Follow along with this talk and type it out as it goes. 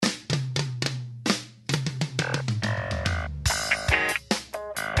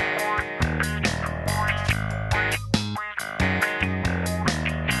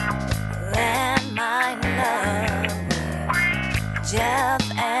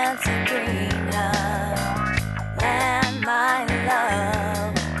and Sabrina, landmine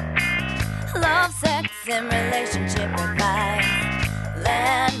love, love, sex, and relationship advice,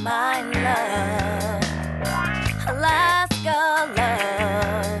 landmine love, Alaska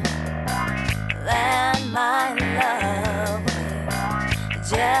love, landmine love, with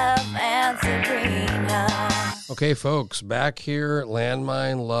Jeff and Sabrina. Okay, folks, back here,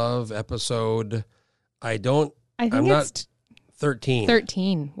 Landmine Love episode. I'm not 13.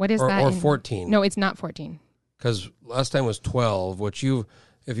 13. What is that? Or 14. No, it's not 14. Because last time was 12, which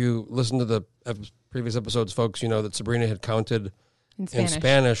if you listen to the previous episodes, folks, you know that Sabrina had counted in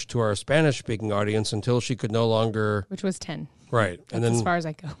Spanish to our Spanish-speaking audience until she could no longer... Which was 10. Right. That's and then, as far as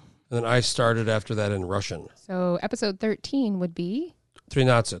I go. And then I started after that in Russian. So episode 13 would be...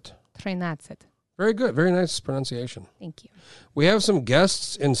 13. Very good. Very nice pronunciation. Thank you. We have some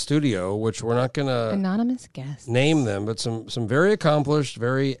guests in studio, which we're not going to... Anonymous guests. Name them, but some very accomplished,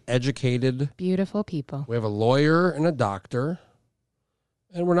 very educated... Beautiful people. We have a lawyer and a doctor.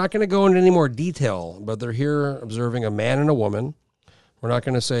 And we're not going to go into any more detail, but they're here observing a man and a woman. We're not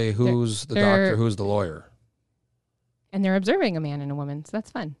going to say who's the doctor, who's the lawyer. And they're observing a man and a woman, so that's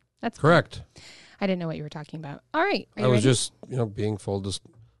fun. That's correct. Fun. I didn't know what you were talking about. All right. I was just, being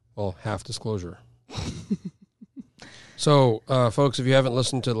half disclosure. So, folks, if you haven't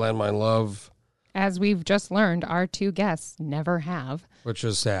listened to Landmine Love... As we've just learned, our two guests never have. Which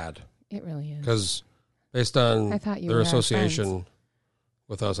is sad. It really is. Because based on their association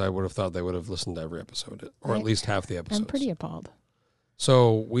with us, I would have thought they would have listened to every episode, or at least half the episodes. I'm pretty appalled.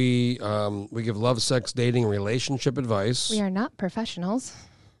 So we give love, sex, dating, relationship advice. We are not professionals.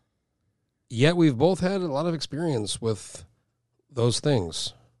 Yet we've both had a lot of experience with those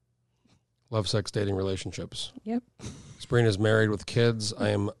things. Love, sex, dating, relationships. Yep. Sabrina's married with kids. I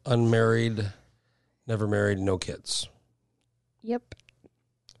am unmarried, never married, no kids. Yep.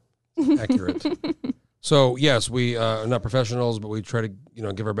 Accurate. So, yes, we are not professionals, but we try to,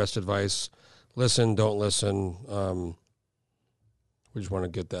 give our best advice. Listen, don't listen. We just want to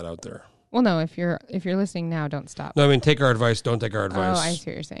get that out there. Well, no, if you're listening now, don't stop. No, I mean, take our advice, don't take our advice. Oh, I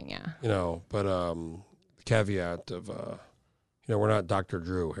see what you're saying, yeah. But the caveat of, we're not Dr.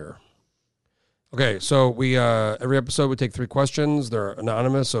 Drew here. Okay, so we every episode we take 3 questions. They're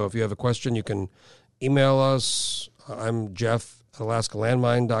anonymous, so if you have a question, you can email us. I'm Jeff at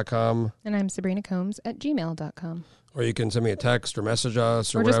AlaskaLandmine.com. And I'm Sabrina Combs at gmail.com. Or you can send me a text or message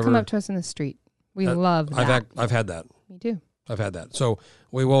us or whatever. Or just whatever. come up to us in the street. We love that. I've had that. Me too. I've had that. So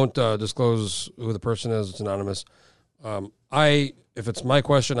we won't disclose who the person is. It's anonymous. If it's my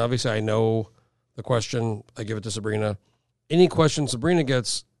question, obviously I know the question. I give it to Sabrina. Any question Sabrina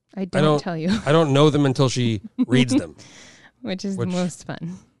gets, I don't tell you. I don't know them until she reads them. Which is the most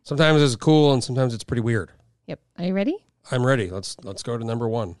fun. Sometimes it's cool and sometimes it's pretty weird. Yep. Are you ready? I'm ready. Let's go to number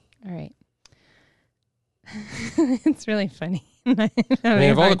 1. All right. It's really funny. I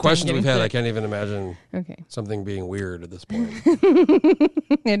mean, of all the questions we've had, I can't even imagine something being weird at this point.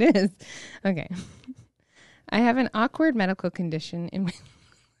 It is. Okay. I have an awkward medical condition in my...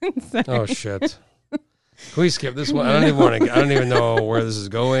 Oh, shit. Can we skip this one? I don't even know where this is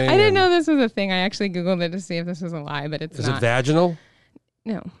going. I didn't know this was a thing. I actually Googled it to see if this was a lie, but it's not. Is it vaginal?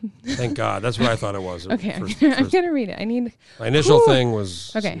 No. Thank God. That's what I thought it was. Okay. I'm going to read it. My initial thing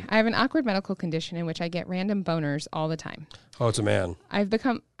was... Okay. I have an awkward medical condition in which I get random boners all the time. Oh, it's a man. I've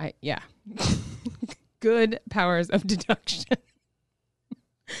become... Yeah. Good powers of deduction.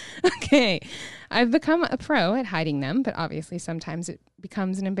 Okay. I've become a pro at hiding them, but obviously sometimes it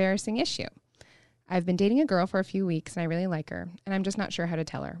becomes an embarrassing issue. I've been dating a girl for a few weeks and I really like her, and I'm just not sure how to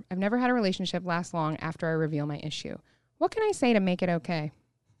tell her. I've never had a relationship last long after I reveal my issue. What can I say to make it okay?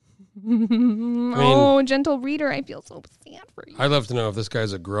 Gentle reader, I feel so sad for you. I'd love to know if this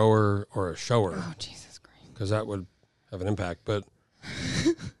guy's a grower or a shower. Oh, Jesus Christ. Because that would have an impact. But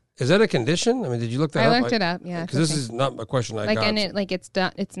is that a condition? I mean, did you look that up? I looked it up, yeah. Because this is not a question I got. And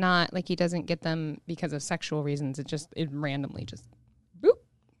it's not like he doesn't get them because of sexual reasons. It randomly just boop.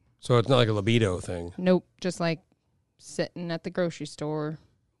 So it's not like a libido thing? Nope. Just like sitting at the grocery store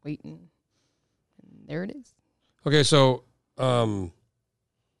waiting. And there it is. Okay, so, as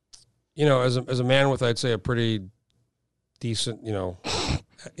a man with, I'd say, a pretty decent,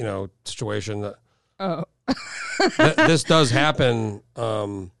 situation. This does happen,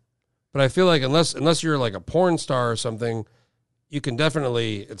 but I feel like unless you're like a porn star or something, you can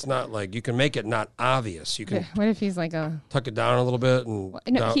definitely. It's not like you can make it not obvious. You can. What if he's like tuck it down a little bit and?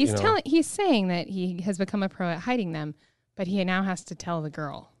 No, he's saying that he has become a pro at hiding them, but he now has to tell the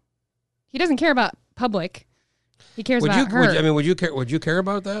girl. He doesn't care about public. He cares about her. Would you care? Would you care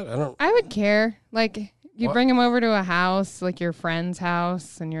about that? I would care. Like, You What? bring him over to a house, like your friend's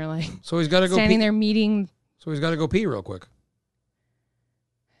house, and you're like So he's got to go standing pee. there meeting. So he's got to go pee real quick.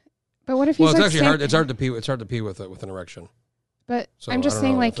 But what if he's Well, it's like actually hard. It's hard to pee. It's hard to pee with an erection. But So, I'm I just don't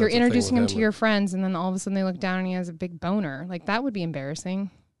saying, know like, if you're that's a thing introducing with him him to or- your friends, and then all of a sudden they look down and he has a big boner. Like, that would be embarrassing.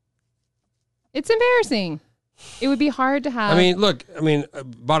 It's embarrassing. It would be hard to have. I mean, look. I mean,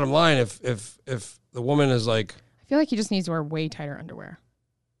 bottom line, if the woman is like, I feel like he just needs to wear way tighter underwear.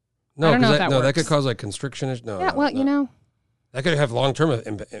 no, I don't know 'cause if that that works. could cause like constriction. No, Yeah, no, well, no. you know, That could have long term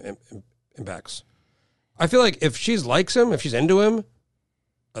impacts. I feel like if she likes him, if she's into him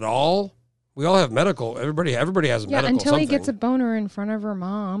at all, we all have medical. Everybody has a yeah, medical until something. he gets a boner in front of her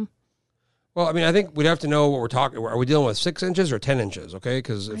mom. Well, I mean, I think we'd have to know what we're talking. Are we dealing with 6 inches or 10 inches? Okay,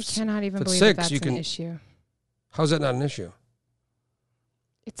 because I cannot even if it's believe 6, that you that's can. an issue. How's that not an issue?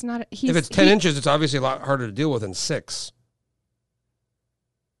 It's not. If it's 10 inches, it's obviously a lot harder to deal with than 6.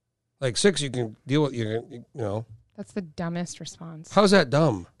 Like 6, you can deal with. You know. That's the dumbest response. How's that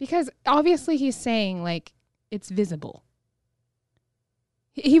dumb? Because obviously he's saying, like, it's visible.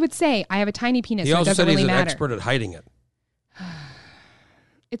 He would say, I have a tiny penis, He so it also doesn't said he's really an matter. expert at hiding it.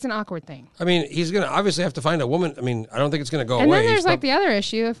 It's an awkward thing. I mean, he's going to obviously have to find a woman. I mean, I don't think it's going to go And away. then there's He's like the other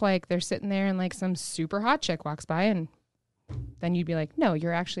issue if like they're sitting there and like some super hot chick walks by and then you'd be like, no,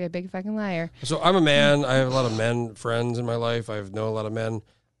 you're actually a big fucking liar. So I'm a man. I have a lot of men friends in my life. I know a lot of men.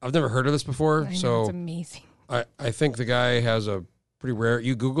 I've never heard of this before. I know, So it's amazing. I think the guy has a pretty rare.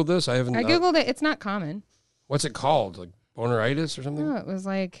 You Googled this? I haven't. I Googled it. It's not common. What's it called? Like boneritis or something? No, it was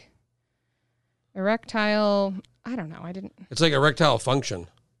like erectile. I don't know. I didn't. It's like erectile function.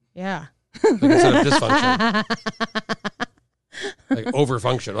 Yeah. Like instead of dysfunction. Like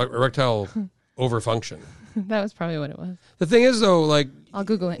overfunction. Like erectile overfunction. That was probably what it was. The thing is, though, like, I'll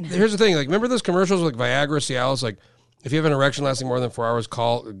Google it now. here's the thing. Like, remember those commercials with like Viagra, Cialis? Like, if you have an erection lasting more than 4 hours,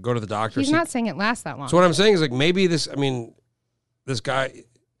 go to the doctor. He's not saying it lasts that long. So what I'm saying is like maybe this. I mean, this guy.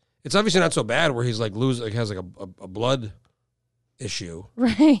 It's obviously not so bad where he's like has like a blood issue.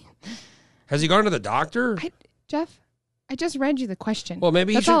 Right. Has he gone to the doctor? Jeff, I just read you the question. Well,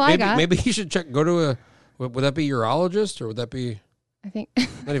 maybe That's he should. all I got. Maybe he should check. Go to a. Would that be urologist or would that be? I think.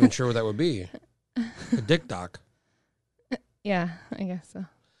 Not even sure what that would be. A dick doc. Yeah, I guess so.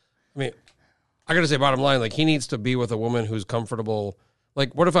 I mean, I gotta say, bottom line, like he needs to be with a woman who's comfortable.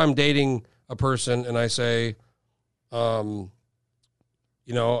 Like, what if I'm dating a person and I say,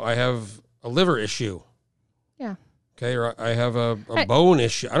 you know, I have a liver issue. Yeah. Okay, or I have a Right. bone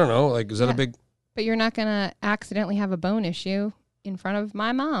issue. I don't know. Like, is that Yeah. a big? But you're not going to accidentally have a bone issue in front of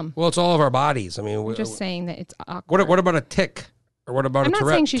my mom. Well, it's all of our bodies. I mean, I'm just saying that it's awkward. what about a tick? Or what about I'm a not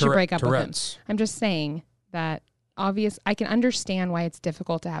Tourette? saying she should break up with him. Tourette's? I'm just saying that I can understand why it's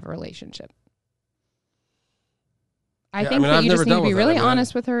difficult to have a relationship. I Yeah, think that I've you never just need to dealt be with that. really I mean,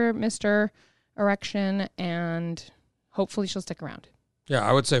 honest with her, Mr. Erection, and hopefully she'll stick around. Yeah,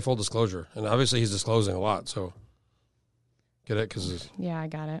 I would say full disclosure, and obviously he's disclosing a lot. So get it? Because Yeah, I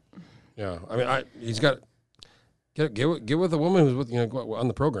got it. yeah, I mean, he's got get with a woman who's with on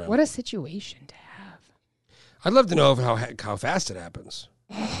the program. What a situation to have. I'd love to know how fast it happens.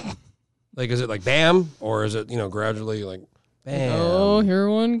 Like, is it like bam, or is it gradually like bam? Oh, here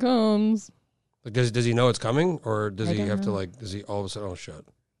one comes. Like, does he know it's coming, or does I he don't have to know. like? Does he all of a sudden? Oh shit!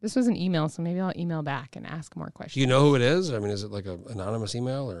 This was an email, so maybe I'll email back and ask more Do questions. you know who it is? I mean, is it like an anonymous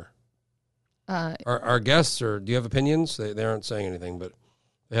email or our guests? Or do you have opinions? They aren't saying anything, but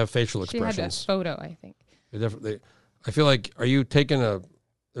they have facial she had a expressions. photo, I think. They definitely. I feel like. Are you taking a?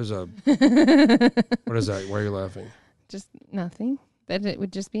 There's a. What is that? Why are you laughing? Just nothing. That it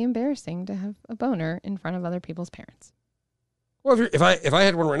would just be embarrassing to have a boner in front of other people's parents. Well, if I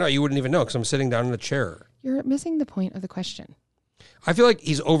had one right now, you wouldn't even know because I'm sitting down in a chair. You're missing the point of the question. I feel like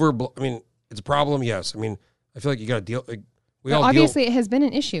he's over. I mean, it's a problem. Yes. I mean, I feel like you got to deal. Like, we But all obviously, it has been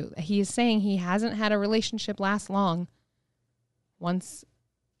an issue. He is saying he hasn't had a relationship last long. Once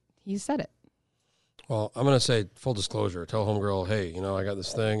he said it. Well, I'm gonna say full disclosure. Tell homegirl, hey, I got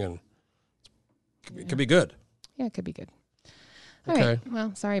this thing, and it could be good. Yeah, it could be good. All right. Okay.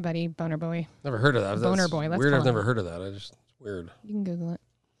 Well, sorry, buddy. Boner boy. Never heard of that. Boner That's boy, let's weird. call I've never him. heard of that. It's weird. You can Google it.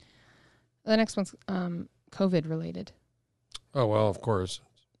 The next one's COVID related. Oh well, of course.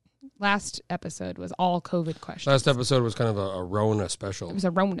 Last episode was all COVID questions. Last episode was kind of a Rona special, It was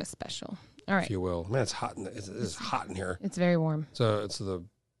a Rona special. All right. if you will. Man, it's hot. It's hot in here. It's very warm. It's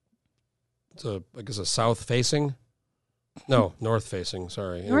I guess a south facing. No, north facing.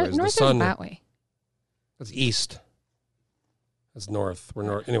 Sorry. Anyways, North the sun. is that way. That's east. That's north. We're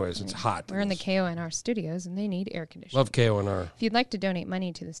north. Anyways, it's hot. We're in the KONR studios, and they need air conditioning. Love KONR If you'd like to donate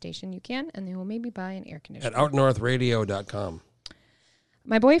money to the station, you can, and they will maybe buy an air conditioner. at outnorthradio.com.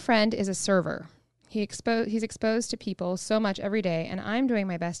 My boyfriend is a server. He's exposed to people so much every day, and I'm doing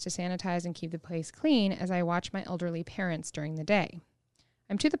my best to sanitize and keep the place clean as I watch my elderly parents during the day.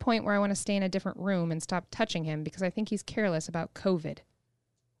 I'm to the point where I want to stay in a different room and stop touching him because I think he's careless about COVID.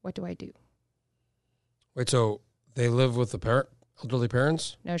 What do I do? Wait, so they live with the elderly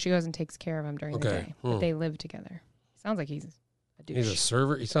parents? No, she goes and takes care of him during the day, but they live together. Sounds like he's a douche. He's a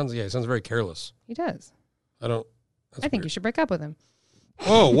server? He sounds very careless. He does. I think you should break up with him.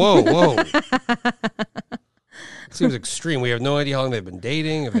 Whoa. It seems extreme. We have no idea how long they've been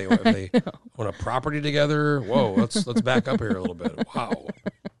dating, if they own a property together. Whoa, let's back up here a little bit. Wow.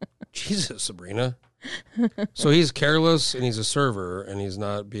 Jesus, Sabrina. So he's careless and he's a server and he's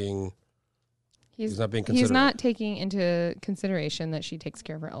not being considerate. He's not taking into consideration that she takes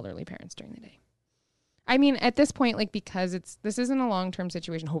care of her elderly parents during the day. I mean, at this point, like, because this isn't a long-term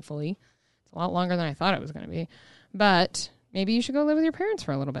situation, hopefully. It's a lot longer than I thought it was going to be. But maybe you should go live with your parents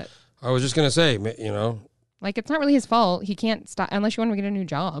for a little bit. I was just going to say, Like, it's not really his fault. He can't stop unless you want to get a new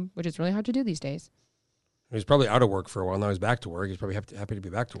job, which is really hard to do these days. He's probably out of work for a while. Now he's back to work. He's probably happy to be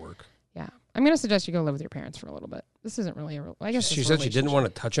back to work. Yeah. I'm going to suggest you go live with your parents for a little bit. This isn't really I guess she said she didn't want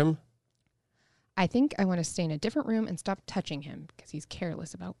to touch him? I think I want to stay in a different room and stop touching him because he's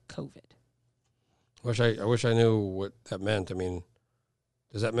careless about COVID. I wish I knew what that meant. I mean,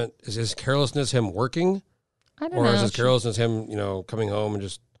 is his carelessness him working? I don't know. Or is his carelessness him, coming home and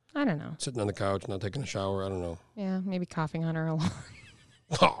just I don't know. sitting on the couch, not taking a shower? I don't know. Yeah, maybe coughing on her a lot.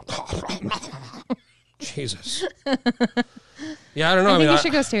 Jesus. Yeah, I don't know. I think you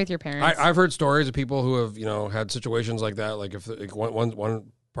should go stay with your parents. I've heard stories of people who have, had situations like that. Like if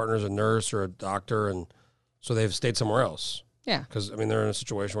one partner's a nurse or a doctor, and so they've stayed somewhere else. Yeah. Because, they're in a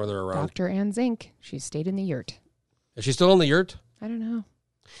situation where they're around. Dr. Ann Zink, she stayed in the yurt. Is she still in the yurt? I don't know.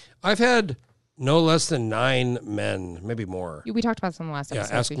 I've had no less than 9 men, maybe more. We talked about this on the last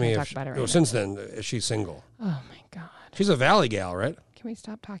episode. Yeah, ask me since then, is she single? Oh, my God. She's a Valley gal, right? Can we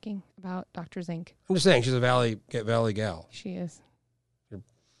stop talking about Dr. Zink? I'm just saying, she's a Valley gal. She is.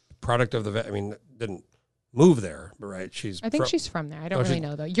 Product of didn't move there, but right, I think she's from there. I don't really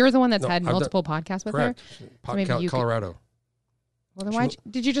know, though. You're the one that's had multiple podcasts with correct. her. So Colorado. Well, then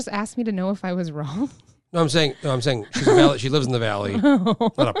did you just ask me to know if I was wrong? No, I'm saying she's a Valley. She lives in the Valley,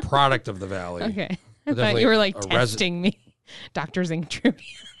 not a product of the Valley. Okay. I thought you were like testing me. Dr. Zink trivia.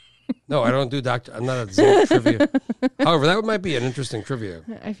 No, I don't do I'm not a Zink trivia. However, that might be an interesting trivia.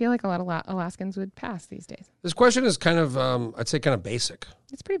 I feel like a lot of Alaskans would pass these days. This question is kind of, I'd say kind of basic.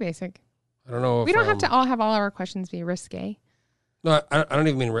 It's pretty basic. I don't know if... We don't have to all have all our questions be risque. No, I don't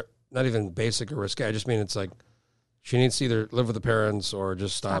even mean, not even basic or risque. I just mean it's like, she needs to either live with the parents or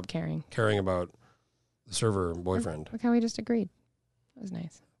just stop caring about the server boyfriend. Look how we just agreed. That was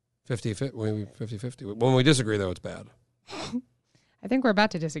nice. 50-50. When we disagree, though, it's bad. I think we're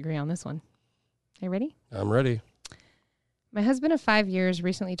about to disagree on this one. Are you ready? I'm ready. My husband of 5 years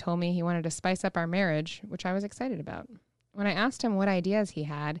recently told me he wanted to spice up our marriage, which I was excited about. When I asked him what ideas he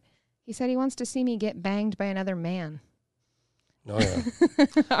had, he said he wants to see me get banged by another man. Oh, yeah.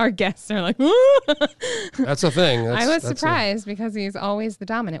 Our guests are like, That's a thing. I was surprised because he's always the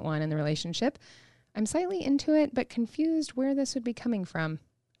dominant one in the relationship. I'm slightly into it, but confused where this would be coming from.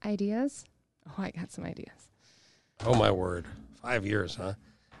 Ideas? Oh, I got some ideas. Oh, my word. 5 years, huh?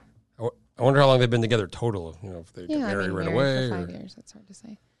 I wonder how long they've been together total. If they get married right away. For 5 years. That's hard to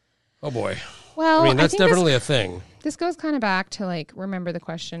say. Oh, boy. Well, that's definitely a thing. This goes kind of back to, remember the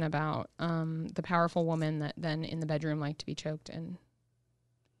question about the powerful woman that then in the bedroom liked to be choked and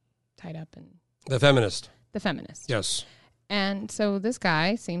tied up. And The feminist. Yes. And so this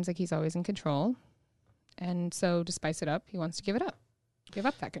guy seems like he's always in control. And so to spice it up, he wants to give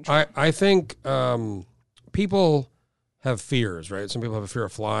up that control. I think people have fears, right? Some people have a fear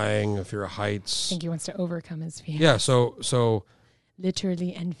of flying, a fear of heights. I think he wants to overcome his fear. Yeah, so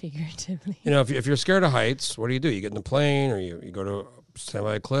literally and figuratively. If you're scared of heights, what do? You get in a plane or you go to stand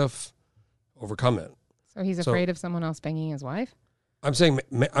by a cliff, overcome it. So he's afraid of someone else banging his wife?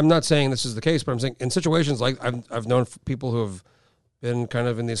 I'm not saying this is the case, but I'm saying in situations like I've known people who have been kind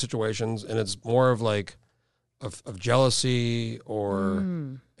of in these situations, and it's more of like of jealousy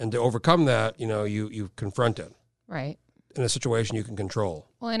and to overcome that, you confront it. Right. In a situation you can control.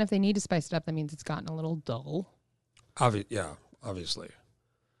 Well, and if they need to spice it up, that means it's gotten a little dull. Obviously.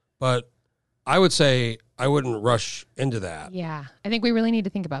 But I would say I wouldn't rush into that. Yeah. I think we really need to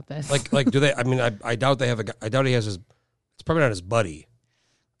think about this. Like do they, I doubt they have I doubt he has it's probably not his buddy.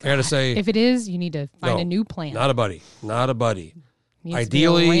 God, I got to say. If it is, you need to find a new plan. Not a buddy. Needs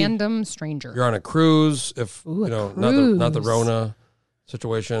Ideally, to be a random stranger. You're on a cruise. If Ooh, not the Rona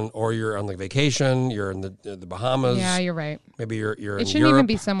situation, or you're on like vacation, you're in the Bahamas. Yeah, you're right. Maybe you're in It shouldn't Europe. even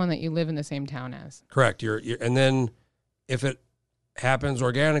be someone that you live in the same town as. Correct. You're and then if it happens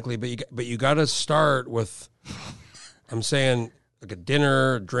organically, but you got to start with. I'm saying like a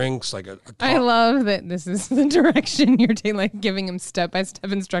dinner, drinks, like a talk. I love that this is the direction you're taking, like giving him step-by-step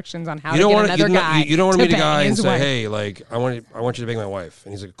instructions on how You to don't get want another guy. You don't want to meet a bang guy and his say, wife. "Hey, like I want you to bang my wife,"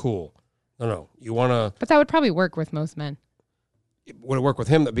 and he's like, "Cool." No. You want to. But that would probably work with most men. Would it work with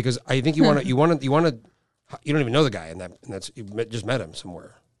him? Because I think you want to. You don't even know the guy, and that's just met him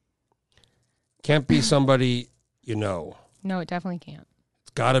somewhere. Can't be somebody you know. No, it definitely can't.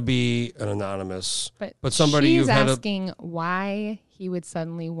 It's got to be an anonymous. But somebody she's you've had asking why he would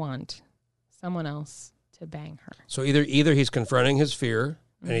suddenly want someone else to bang her. So either he's confronting his fear,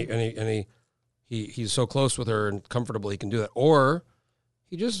 and he's so close with her and comfortable he can do that, or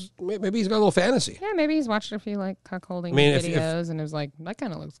he just maybe he's got a little fantasy. Yeah, maybe he's watched a few like cuckolding videos and is like, that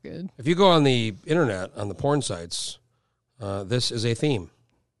kind of looks good. If you go on the internet on the porn sites, this is a theme.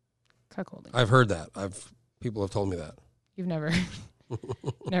 Cuckolding. I've heard that. People have told me that. You've never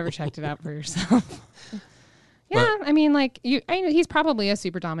checked it out for yourself. Yeah, I mean, like he's probably a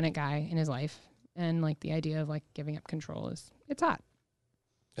super dominant guy in his life, and like the idea of like giving up control it's hot.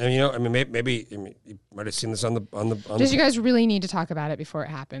 And maybe you might have seen this on the. Just you guys really need to talk about it before it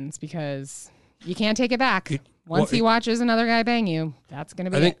happens, because you can't take it back. Once he watches another guy bang you, that's going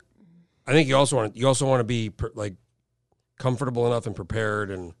to be. I think you also want to be like comfortable enough and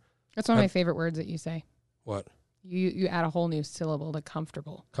prepared, and that's one of my favorite words that you say. What? You add a whole new syllable to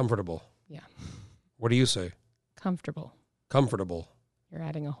comfortable. Comfortable. Yeah. What do you say? Comfortable. Comfortable. You're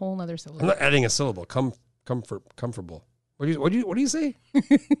adding a whole nother syllable. I'm not adding a syllable. Comfortable. What do you say?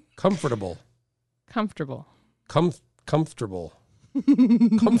 Comfortable. Comfortable. Comfortable.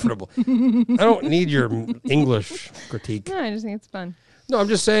 Comfortable. I don't need your English critique. No, I just think it's fun. No, I'm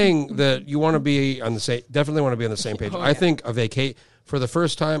just saying that you want to be on the same. Definitely want to be on the same page. Oh, I think a vacate for the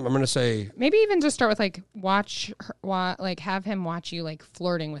first time. I'm going to say maybe even just start with like have him watch you like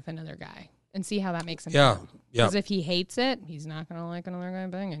flirting with another guy and see how that makes him. Yeah, feel. yeah. Because if he hates it, he's not going to like another guy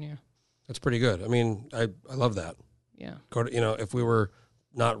banging you. That's pretty good. I mean, I love that. Yeah. Go to if we were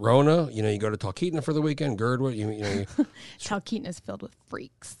not Rona, you go to Talkeetna for the weekend. Girdwood, Talkeetna is filled with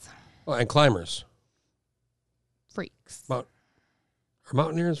freaks. Oh, and climbers. Freaks. Are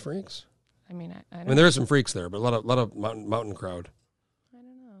mountaineers freaks? I mean, I there are some freaks there, but a lot of mountain crowd. I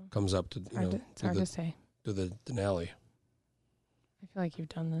don't know. Comes up to It's hard to say. To the Denali. I feel like you've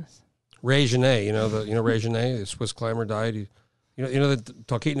done this. Ray Genet, Ray Genet, the Swiss climber died. The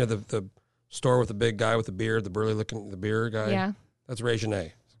Talkeetna, the store with the big guy with the beard, the burly looking, the beer guy. Yeah. That's Ray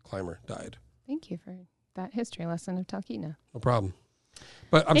Genet, climber, died. Thank you for that history lesson of Talkeetna. No problem.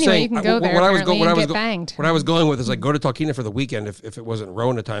 But I'm anyway, saying you can go there what I was banged. What I was going with is like go to Talkeetna for the weekend if it wasn't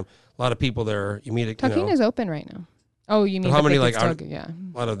Rona time. A lot of people there. You meet Talkeetna's open right now. Oh, you mean how many like yeah?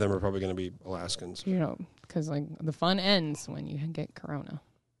 A lot of them are probably going to be Alaskans. Because like the fun ends when you get corona.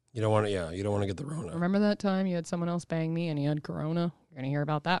 You don't want to. Yeah, you don't want to get the Rona. Remember that time you had someone else bang me and he had corona? You're gonna hear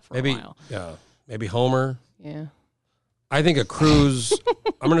about that for a while. Yeah, maybe Homer. Yeah. I think a cruise.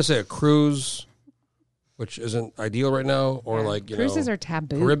 I'm going to say a cruise, which isn't ideal right now, or like cruises are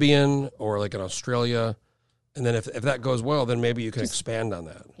taboo. Caribbean or like in Australia, and then if that goes well, then maybe you can expand on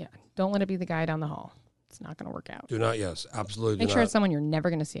that. Yeah, don't let it be the guy down the hall. It's not going to work out. Do not. Yes, absolutely. Make sure it's someone you're never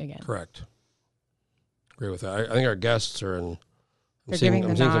going to see again. Correct. Agree with that. I think our guests are in. They're giving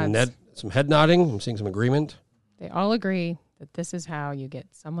the nods. Some head nodding. I'm seeing some agreement. They all agree that this is how you get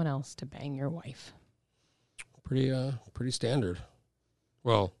someone else to bang your wife. Pretty standard.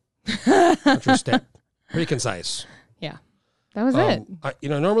 Well, pretty concise. Yeah, that was it.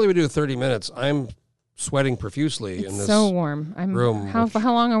 Normally we do 30 minutes. I'm sweating profusely in this. So warm. Room.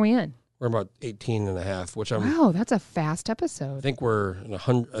 How long are we in? We're about 18 and a half, which Wow, that's a fast episode. I think we're in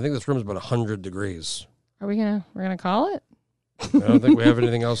 100. I think this room is about 100 degrees. We're gonna call it? I don't think we have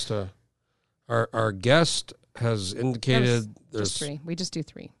anything else to. Our guest has indicated there's just 3. We just do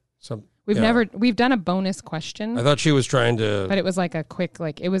 3. We've done a bonus question. I thought she was trying to, but it was like a quick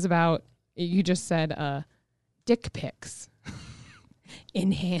it was about, you just said dick pics.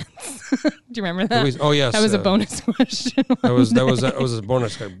 Enhance. Do you remember that? Oh yes, that was a bonus question. That was a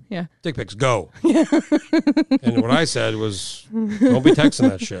bonus. Yeah. Dick pics, go. And what I said was, don't be texting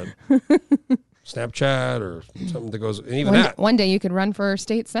that shit. Snapchat or something that goes, and even one day you could run for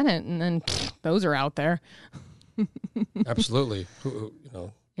state senate, and then those are out there. Absolutely.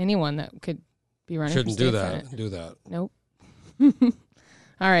 Anyone that could be running shouldn't for do state that. senate. Do that. Nope.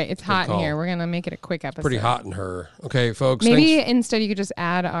 All right, it's hot in here. We're gonna make it a quick episode. Pretty hot in her. Okay, folks. Maybe thanks. instead you could just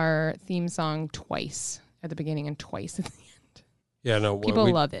add our theme song twice at the beginning and twice at the end. Yeah, no. People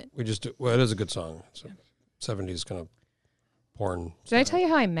we love it. We just do, well, it is a good song. It's a 70s kind of porn. Did I tell you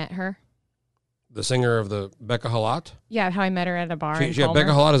how I met her? The singer of the Becca Halat? Yeah, how I met her at a bar. in Yeah, Palmer.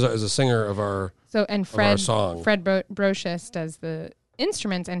 Becca Halat is a singer of our And of our song. Fred Brocious does the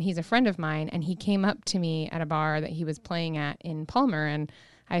instruments, and he's a friend of mine. And he came up to me at a bar that he was playing at in Palmer, and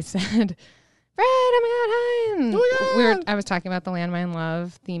I said, "Fred, oh my god, hi!" And I was talking about the Landmine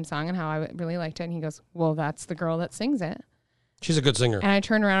Love theme song and how I really liked it, and he goes, "Well, that's the girl that sings it." She's a good singer. And I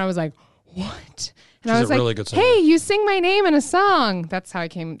turned around, I was like, "What?" And She's I was a like, really good singer. "Hey, you sing my name in a song." That's how I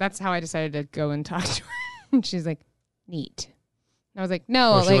decided to go and talk to her. And she's like, "Neat." And I was like,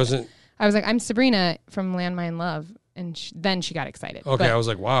 "No, Oh, she like." wasn't. I was like, "I'm Sabrina from Landmine Love," and then she got excited. Okay, But I was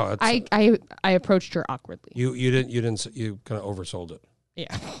like, wow. That's, I approached her awkwardly. you kind of oversold it.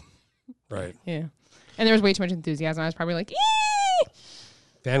 Yeah, Right. yeah. And there was way too much enthusiasm. I was probably like, "Eee!"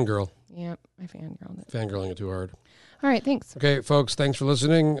 Fangirl. Yep, I fangirled it. Fangirling it too hard. All right, thanks. Okay, folks, thanks for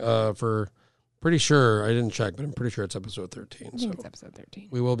listening. For pretty sure, I didn't check, but I'm pretty sure it's episode 13. I So think it's episode 13.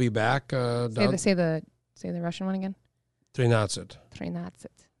 we will be back. Say the Russian one again. 13. 13. Right, not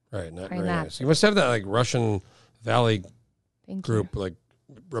 13. very nice. You must have that like Russian Valley Thank group you. like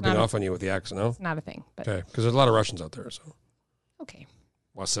rubbing not a- off on you with the accent, no? It's not a thing, but Okay, because there's a lot of Russians out there. So okay.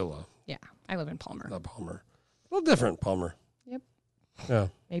 Wasilla, Yeah, I live in Palmer. not Palmer. A little different, Palmer. Yep. Yeah,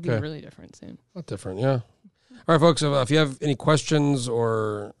 Maybe okay. really different soon. a lot different. Yeah. All right, folks. If you have any questions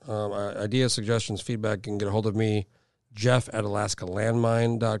or ideas, suggestions, feedback, you can get a hold of me,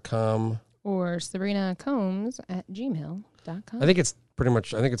 Jeff@AlaskaLandmine.com. Or SabrinaCombs@gmail.com. I think it's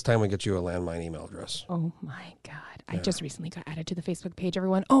time we get you a landmine email address. Oh my God. I Yeah. just recently got added to the Facebook page,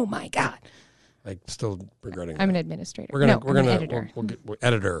 everyone. Oh my God. I'm still regretting I'm that. an administrator. We're I'm an editor. we're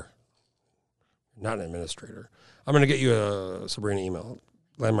editor, not an administrator. I'm gonna get you a Sabrina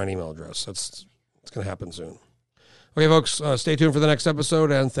landmine email address. It's gonna happen soon. Okay, folks, stay tuned for the next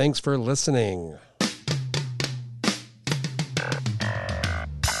episode, and thanks for listening.